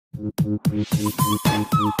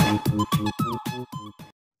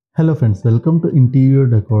Hello friends, welcome to Interior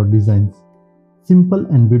Decor Designs. Simple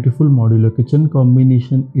and beautiful modular kitchen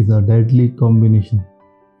combination is a deadly combination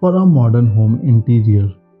for a modern home interior.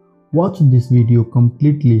 Watch this video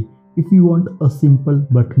completely if you want a simple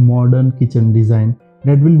but modern kitchen design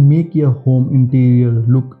that will make your home interior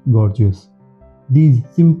look gorgeous. These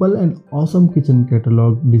simple and awesome kitchen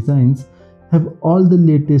catalog designs have all the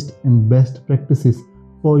latest and best practices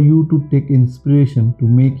for you to take inspiration to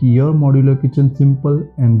make your modular kitchen simple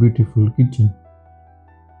and beautiful kitchen.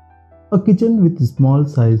 A kitchen with small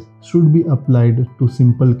size should be applied to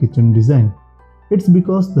simple kitchen design. It's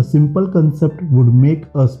because the simple concept would make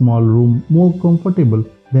a small room more comfortable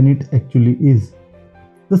than it actually is.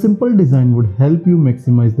 The simple design would help you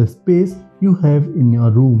maximize the space you have in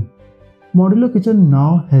your room. Modular kitchen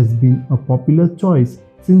now has been a popular choice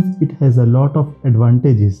since it has a lot of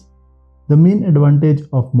advantages. The main advantage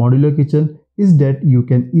of modular kitchen is that you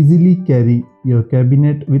can easily carry your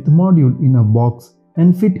cabinet with module in a box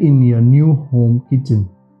and fit in your new home kitchen.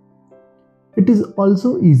 It is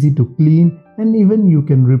also easy to clean and even you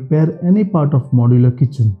can repair any part of modular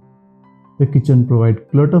kitchen. The kitchen provides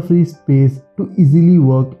clutter-free space to easily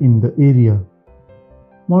work in the area.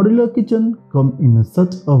 Modular kitchen come in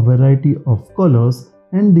such a variety of colors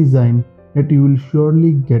and design that you will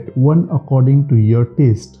surely get one according to your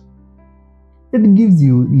taste. It gives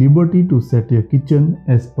you liberty to set your kitchen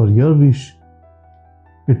as per your wish.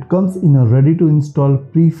 It comes in a ready-to-install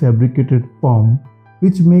prefabricated form,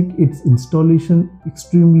 which makes its installation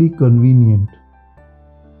extremely convenient.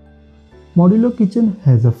 Modular kitchen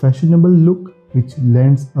has a fashionable look which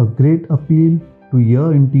lends a great appeal to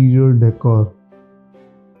your interior decor.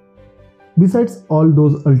 Besides all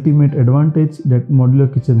those ultimate advantages that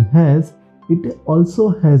modular kitchen has, it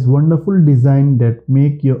also has wonderful design that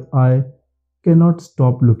make your eye cannot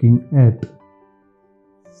stop looking at.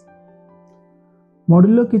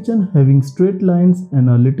 Modular kitchen having straight lines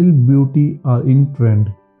and a little beauty are in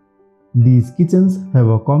trend. These kitchens have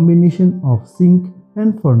a combination of sink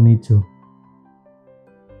and furniture.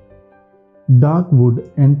 Dark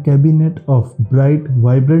wood and cabinet of bright,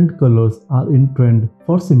 vibrant colors are in trend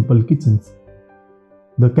for simple kitchens.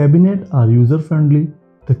 The cabinets are user-friendly.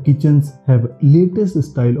 The kitchens have latest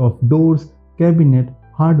style of doors, cabinet,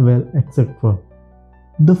 hardware, etc.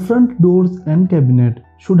 The front doors and cabinet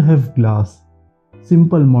should have glass.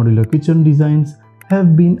 Simple modular kitchen designs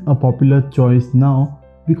have been a popular choice now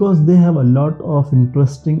because they have a lot of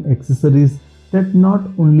interesting accessories that not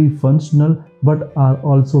only functional but are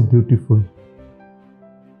also beautiful.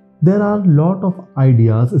 There are a lot of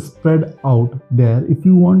ideas spread out there if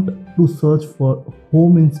you want to search for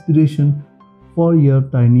home inspiration for your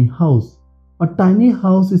tiny house. A tiny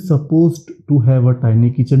house is supposed to have a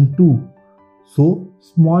tiny kitchen too. So,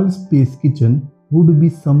 small space kitchen would be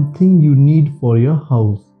something you need for your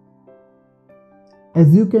house.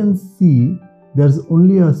 As you can see, there's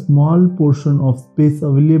only a small portion of space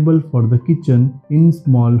available for the kitchen in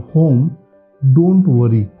small home. Don't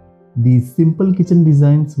worry. These simple kitchen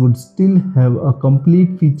designs would still have a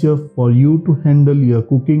complete feature for you to handle your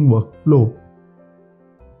cooking workflow.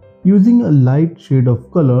 Using a light shade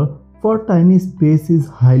of color for tiny space is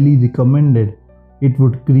highly recommended. It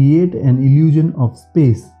would create an illusion of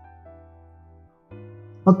space.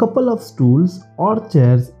 A couple of stools or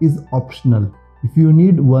chairs is optional. If you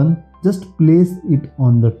need one, just place it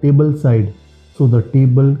on the table side, so the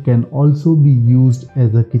table can also be used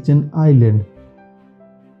as a kitchen island.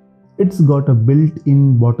 It's got a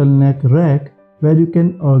built-in bottleneck rack where you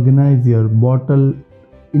can organize your bottled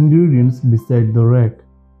ingredients beside the rack.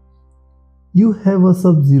 You have a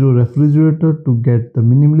sub-zero refrigerator to get the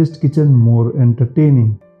minimalist kitchen more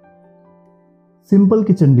entertaining. Simple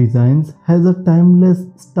kitchen designs has a timeless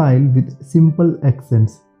style with simple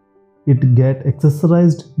accents. It gets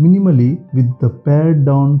accessorized minimally with the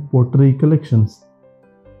pared-down pottery collections.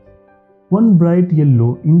 One bright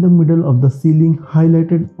yellow in the middle of the ceiling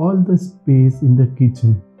highlighted all the space in the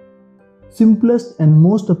kitchen. Simplest and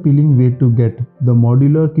most appealing way to get the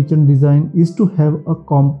modular kitchen design is to have a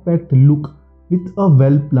compact look with a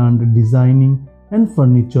well-planned designing and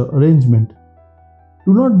furniture arrangement.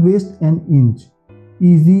 Do not waste an inch.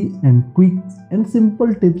 Easy and quick and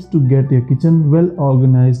simple tips to get your kitchen well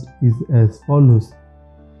organized is as follows.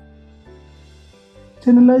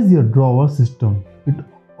 Channelize your drawer system. It's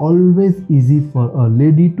always easy for a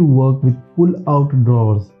lady to work with pull-out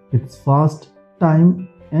drawers. It's fast, time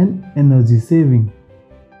and energy saving.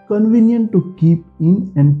 Convenient to keep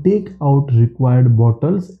in and take out required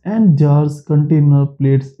bottles and jars, container,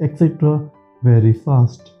 plates, etc. very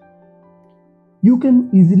fast. You can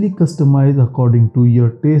easily customize according to your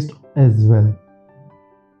taste as well.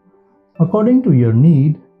 According to your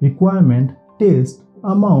need, requirement, taste,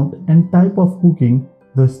 amount, and type of cooking,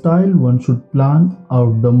 the style one should plan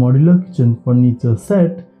out the modular kitchen furniture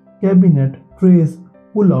set, cabinet, trays,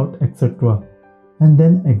 pull-out, etc. and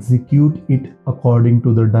then execute it according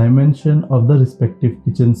to the dimension of the respective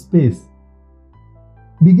kitchen space.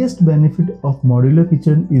 Biggest benefit of modular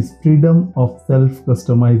kitchen is freedom of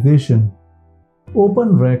self-customization.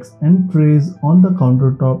 Open racks and trays on the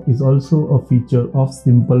countertop is also a feature of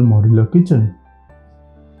simple modular kitchen.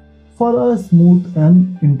 For a smooth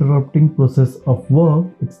and interrupting process of work,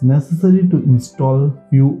 it's necessary to install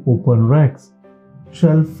few open racks,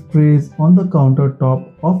 shelf trays on the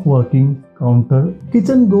countertop of working counter.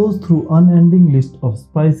 Kitchen goes through unending list of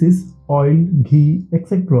spices, oil, ghee,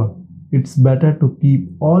 etc. It's better to keep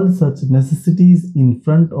all such necessities in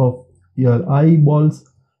front of your eyeballs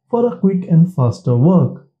for a quick and faster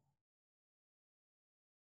work.